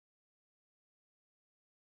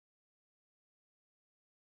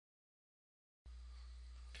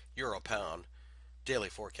Euro Pound Daily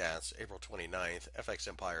Forecast, April 29th,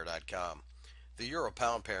 FXEmpire.com. The Euro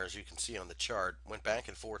Pound pair, as you can see on the chart, went back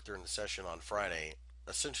and forth during the session on Friday,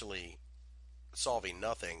 essentially solving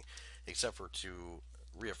nothing except for to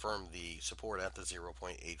reaffirm the support at the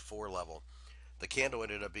 0.84 level. The candle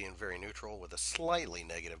ended up being very neutral with a slightly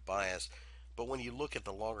negative bias, but when you look at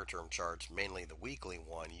the longer term charts, mainly the weekly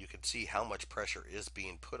one, you can see how much pressure is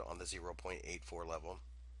being put on the 0.84 level.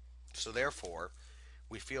 So therefore,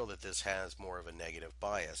 we feel that this has more of a negative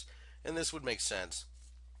bias. And this would make sense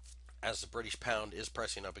as the British pound is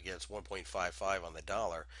pressing up against 1.55 on the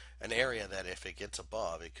dollar, an area that if it gets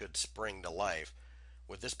above, it could spring to life.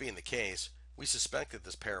 With this being the case, we suspect that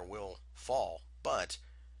this pair will fall, but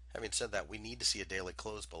having said that, we need to see a daily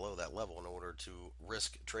close below that level in order to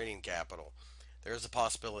risk trading capital. There is a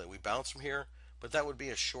possibility we bounce from here, but that would be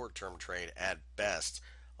a short term trade at best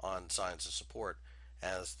on signs of support,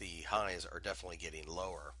 as the highs are definitely getting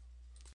lower.